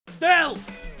Still,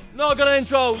 not got an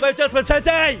intro. Ladies and gentlemen,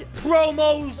 today,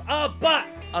 promos are back.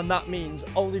 And that means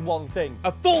only one thing.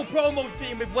 A full promo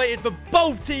team. We've waited for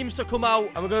both teams to come out.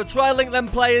 And we're going to try link them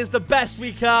players the best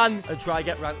we can. And try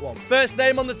get rank 1. First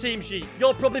name on the team sheet.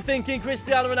 You're probably thinking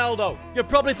Cristiano Ronaldo. You're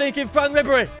probably thinking Frank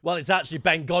Ribery. Well, it's actually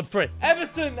Ben Godfrey.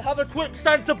 Everton have a quick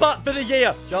centre-back for the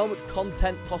year. Do you know how much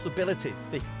content possibilities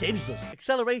this gives us?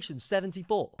 Acceleration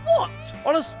 74. What?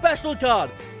 On a special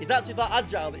card. He's actually that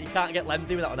agile that you can't get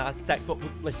lengthy without an architect. But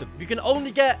listen, you can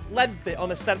only get lengthy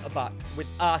on a centre-back with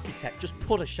architect. Just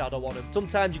put a shadow on him.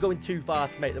 Sometimes you're going too far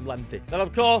to make them lengthy. Then,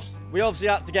 of course, we obviously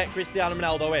had to get Cristiano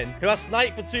Ronaldo in, who has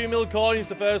sniped for 2 mil coins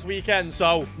the first weekend,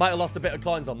 so might have lost a bit of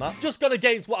coins on that. Just gone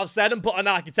against what I've said and put an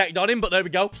architect on him, but there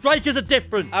we go. Strikers are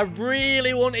different. I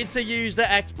really wanted to use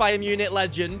the ex-Bayern Munich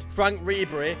legend, Frank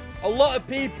Ribery. A lot of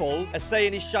people are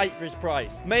saying he's shite for his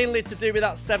price, mainly to do with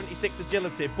that 76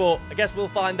 agility, but I guess we'll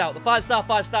find out. The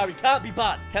 5-star, he can't be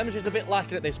bad. Chemistry's a bit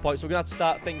lacking at this point, so we're going to have to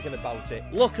start thinking about it.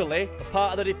 Luckily, the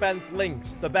part of the defense links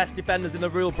the best defenders in the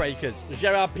Rulebreakers.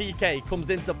 Gerard Piqué comes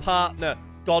into partner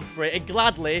Godfrey, and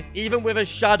gladly, even with a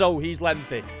shadow, he's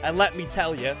lengthy. And let me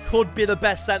tell you, could be the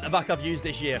best centre-back I've used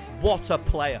this year. What a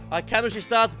player. Our chemistry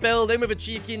starts building with a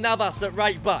cheeky Navas at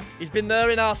right back. He's been there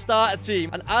in our starter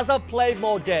team, and as I've played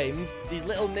more games, these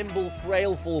little nimble,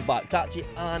 frail fullbacks actually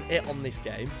aren't it on this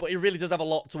game. But he really does have a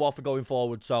lot to offer going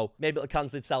forward, so maybe it'll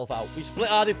cancel itself out. We split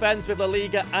our defence with La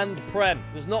Liga and Prem.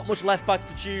 There's not much left back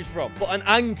to choose from, but an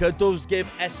anchor does give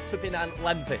Estupinan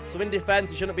lengthy. So in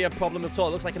defence, it shouldn't be a problem at all.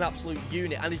 It looks like an absolute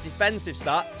unit. And his defensive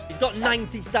stats, he's got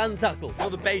 90 stand tackles. Well,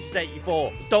 the base is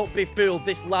 84. But don't be fooled,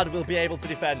 this lad will be able to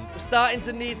defend. We're starting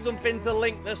to need something to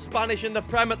link the Spanish and the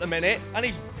Prem at the minute. And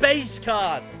his base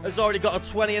card has already got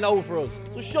a 20 and 0 for us.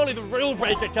 So surely the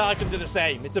Rulebreaker card can do the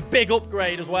same. It's a big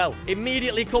upgrade as well.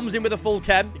 Immediately comes in with a full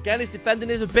chem. Again, his defending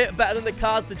is a bit better than the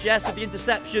card suggests with the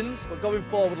interceptions. But going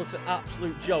forward looks an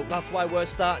absolute joke. That's why we're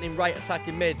starting him right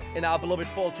attacking mid in our beloved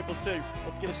 4-2-2.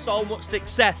 Let's give us so much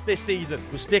success this season.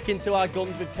 We're sticking to our guns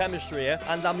with chemistry here,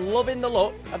 and I'm loving the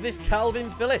look of this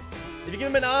Calvin Phillips. If you give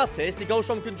him an artist, he goes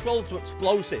from control to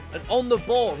explosive, and on the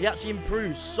ball he actually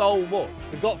improves so much.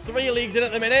 We've got 3 leagues in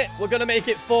at the minute. We're gonna make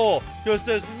it 4, because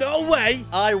there's no way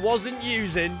I wasn't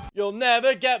using "You'll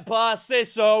never get past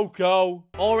Sissoko."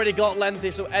 Already got lengthy,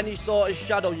 so any sort of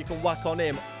shadow you can whack on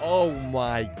him. Oh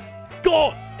my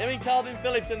god. Him and Calvin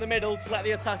Phillips in the middle to let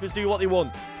the attackers do what they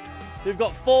want. We've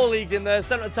got 4 leagues in there.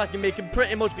 Centre attacking mid can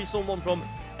pretty much be someone from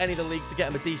any of the leagues to get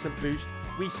him a decent boost.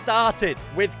 We started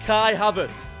with Kai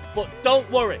Havertz, but don't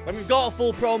worry. When we've got a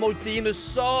full promo team, there's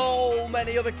so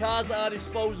many other cards at our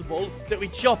disposal that we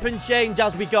chop and change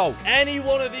as we go. Any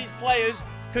one of these players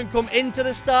can come into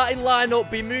the starting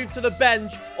lineup, be moved to the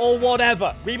bench, or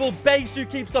whatever. We will base who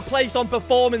keeps the place on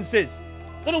performances.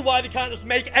 Don't know why they can't just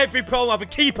make every promo have a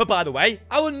keeper, by the way.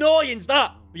 How annoying's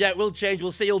that? But yeah, it will change.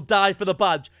 We'll see he'll die for the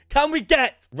badge. Can we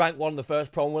get rank 1 the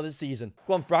first promo of the season?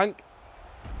 Go on, Frank.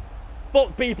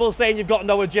 Fuck people saying you've got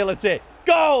no agility.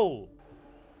 Goal!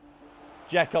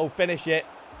 Dzeko, finish it.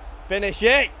 Finish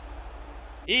it!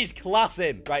 He's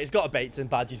classing. Right, he's got a Bateson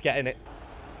badge. He's getting it.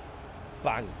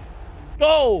 Bang.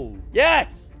 Goal!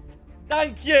 Yes!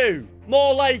 Thank you!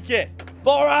 More like it.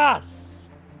 Boras!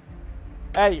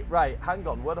 Hey, right, hang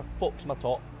on. Where the fuck's my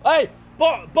top? Hey!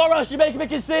 Boras, you're making me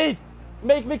concede!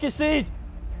 Make me concede!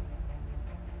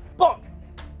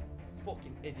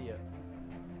 Fucking idiot.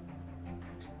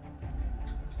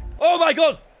 Oh my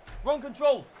god! Wrong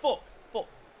control. Fuck.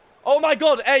 Oh my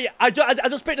god, hey, I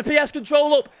just picked the PS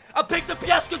control up. I picked the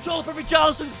PS control up and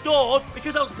Richarlison scored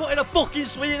because I was putting a fucking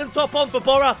Sweden top on for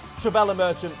Boras. Trabella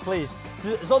merchant, please.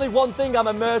 There's only one thing I'm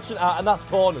a merchant at, and that's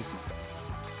corners.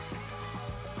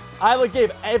 I will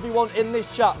give everyone in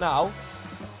this chat now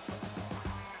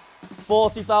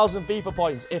 40,000 FIFA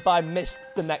points if I miss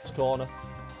the next corner.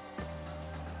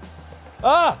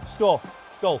 Ah! Score.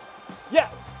 Goal. Yeah!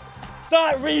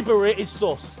 That Ribery is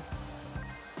sus.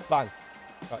 Bang.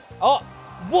 Right. Oh!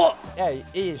 What? Hey,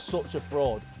 he is such a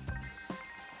fraud.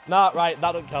 Nah, right.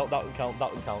 That don't count. That don't count.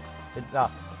 That don't count. Nah.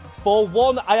 For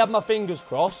 1, I have my fingers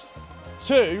crossed.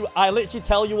 2, I literally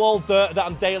tell you all that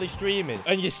I'm daily streaming,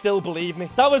 and you still believe me.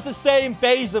 That was the same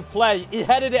phase of play. He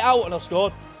headed it out and I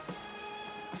scored.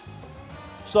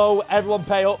 So, everyone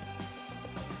pay up.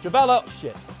 Javella,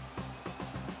 shit.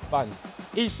 Bang.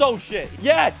 He's so shit.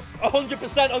 Yes!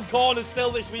 100% on corners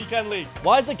still this weekend league.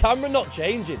 Why is the camera not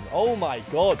changing? Oh my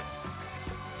god.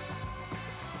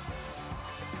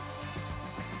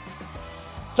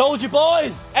 Told you,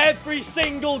 boys. Every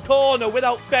single corner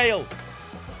without fail.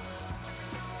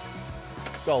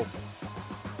 Goal.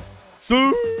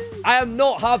 I am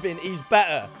not having he's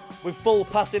better with full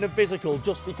passing and physical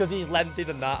just because he's lengthy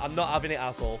than that. I'm not having it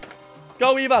at all.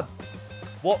 Go, Ivan.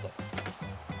 What the...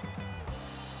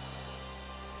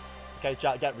 Okay,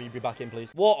 chat, get Rulebreaker back in, please.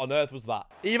 What on earth was that?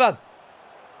 Ivan.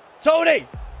 Tony.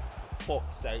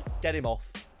 Fuck's sake. Get him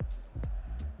off.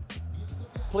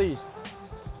 Please.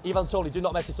 Ivan, Tony, do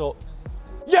not mess this up.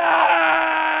 Yes!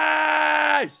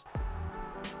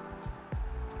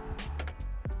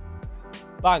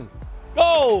 Bang.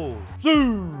 Go!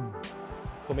 Zoom!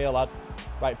 Come here, lad.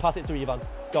 Right, pass it to Ivan.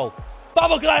 Go.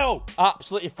 Vamos,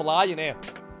 absolutely flying here.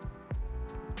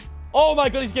 Oh my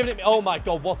god, he's giving it me. Oh my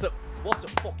god, what a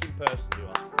fucking person you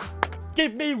are.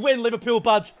 Give me win, Liverpool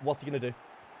badge. What's he gonna do?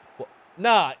 What?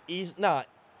 Nah,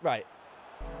 right.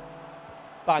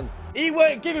 Bang. He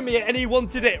weren't giving me it and he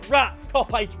wanted it. Rats.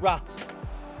 Cop-8 rats.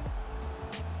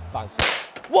 Bang.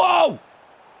 Whoa!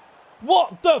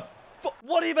 What the fuck?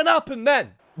 What even happened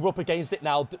then? We're up against it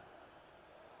now.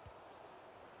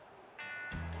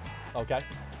 Okay.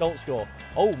 Don't score.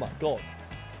 Oh my god.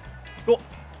 Go.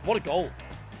 What a goal.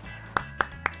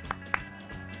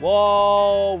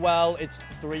 Whoa. Well, it's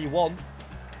 3-1.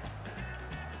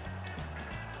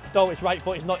 No, it's right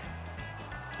foot. It's not.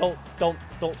 Don't.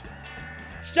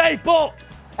 Shape up!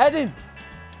 Heading!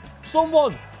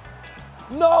 Someone!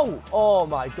 No! Oh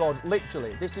my god,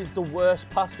 literally, this is the worst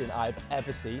passing I've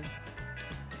ever seen.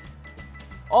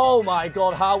 Oh my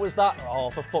god, how was that?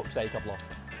 Oh, for fuck's sake, I've lost.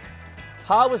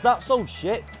 How was that so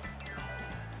shit?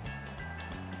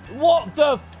 What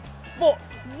the fuck?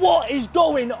 What is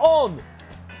going on?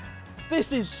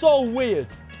 This is so weird.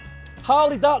 How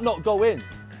did that not go in?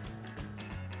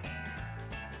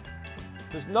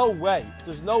 There's no way.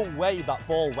 There's no way that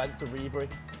ball went to Ribery.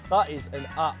 That is an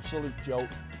absolute joke.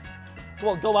 Come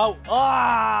on, go out.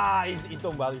 Ah! He's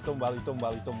done well. He's done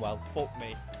well. Fuck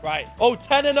me. Right. Oh,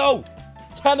 10-0.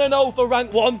 10-0 for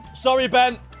rank 1. Sorry,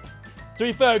 Ben. To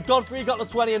be fair, Godfrey got the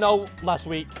 20-0 last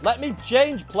week. Let me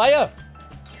change player.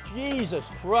 Jesus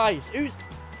Christ.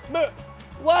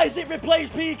 Why is it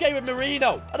replaced PK with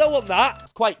Marino? I don't want that.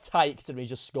 It's quite tight considering he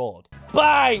just scored.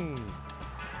 Bang!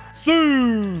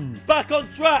 Back on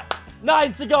track.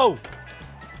 9 to go.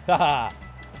 Haha.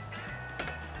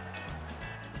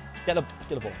 Get a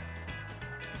ball.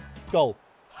 Goal.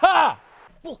 Ha!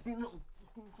 Fucking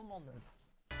come on then.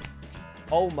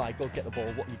 Oh my god, get the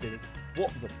ball. What are you doing?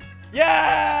 What the?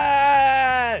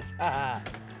 Yes!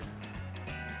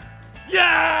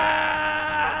 Yes!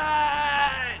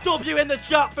 W in the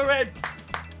chat for him.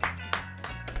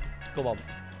 Come on.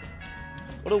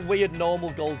 What a weird normal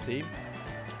goal team.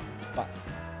 Back.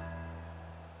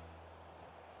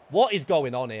 What is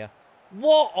going on here?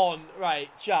 What on? Right,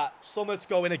 chat. Something's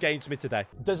going against me today.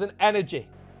 There's an energy.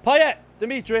 Payet.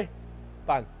 Dimitri.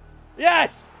 Bang.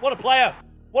 Yes! What a player.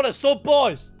 What a sub,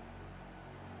 boys.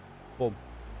 Boom.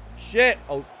 Shit.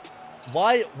 Oh.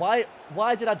 Why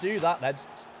did I do that then?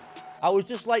 I was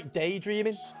just like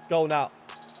daydreaming. Go now.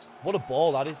 What a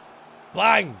ball that is.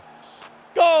 Bang.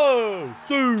 Go!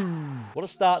 What a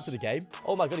start to the game.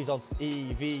 Oh my god, he's on.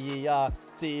 E-V-E-R-T-O-N.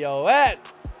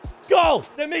 Goal!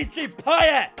 Dimitri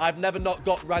Payet! I've never not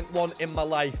got rank 1 in my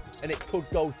life, and it could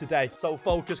go today. So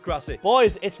focus, Krassy.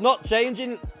 Boys, it's not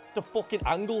changing the fucking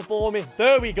angle for me.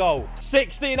 There we go.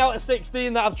 16 out of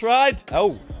 16 that I've tried.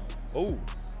 Oh.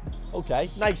 Okay,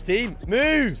 nice team.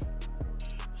 Move!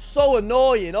 So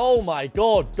annoying. Oh my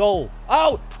god. Goal.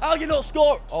 Ow! How you not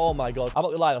score? Oh my god. I'm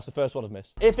not gonna lie, that's the first one I've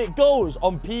missed. If it goes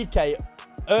on PK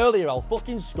earlier, I'll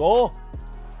fucking score.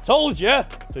 Told you.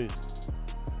 Dude.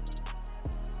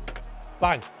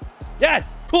 Bang.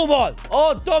 Yes! Come on!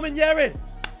 Oh, Dominieri!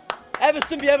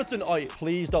 Everton be Everton. Oh,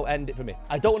 please don't end it for me.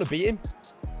 I don't want to beat him.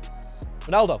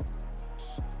 Ronaldo.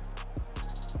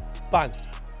 Bang.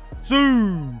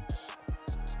 Zoom!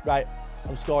 Right,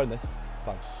 I'm scoring this.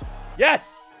 Bang.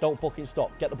 Yes! Don't fucking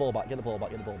stop. Get the ball back.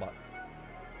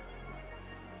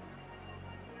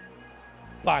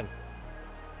 Bang.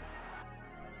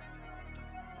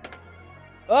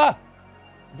 Ah!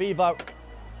 Viva.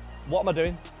 What am I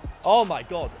doing? Oh my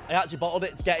god. I actually bottled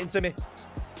it. It's getting to me.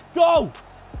 Go!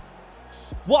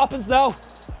 What happens now?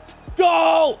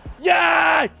 Goal!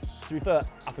 Yes! To be fair,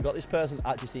 I forgot this person's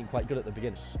actually seemed quite good at the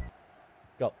beginning.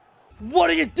 Go. What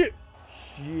are you doing?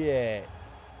 Shit.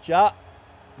 Chat,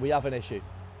 we have an issue.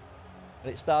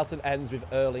 And it starts and ends with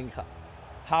Erling.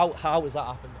 How has that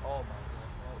happened? Oh my god.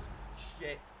 Oh.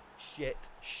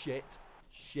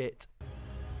 Shit.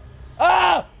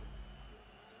 Ah!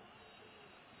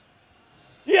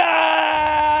 Yes!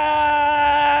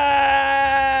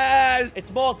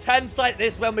 It's more tense like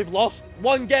this when we've lost.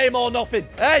 One game or nothing.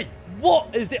 Hey,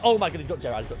 what is the... Oh my god, he's got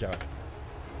Gerrard.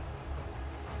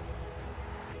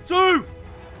 Two!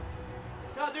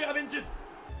 Can't do it, I'm injured.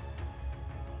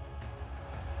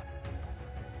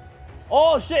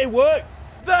 Oh, shit, it worked.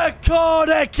 The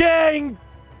corner king.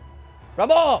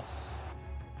 Ramos.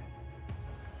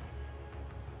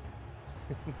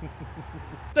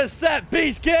 The set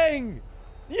piece king.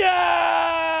 Yes!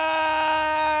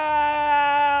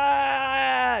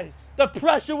 The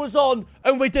pressure was on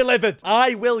and we delivered.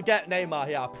 I will get Neymar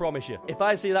here, I promise you. If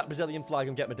I see that Brazilian flag,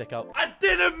 I'm getting my dick out. I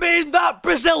didn't mean that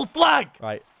Brazil flag.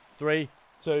 Right, 3,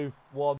 2, 1.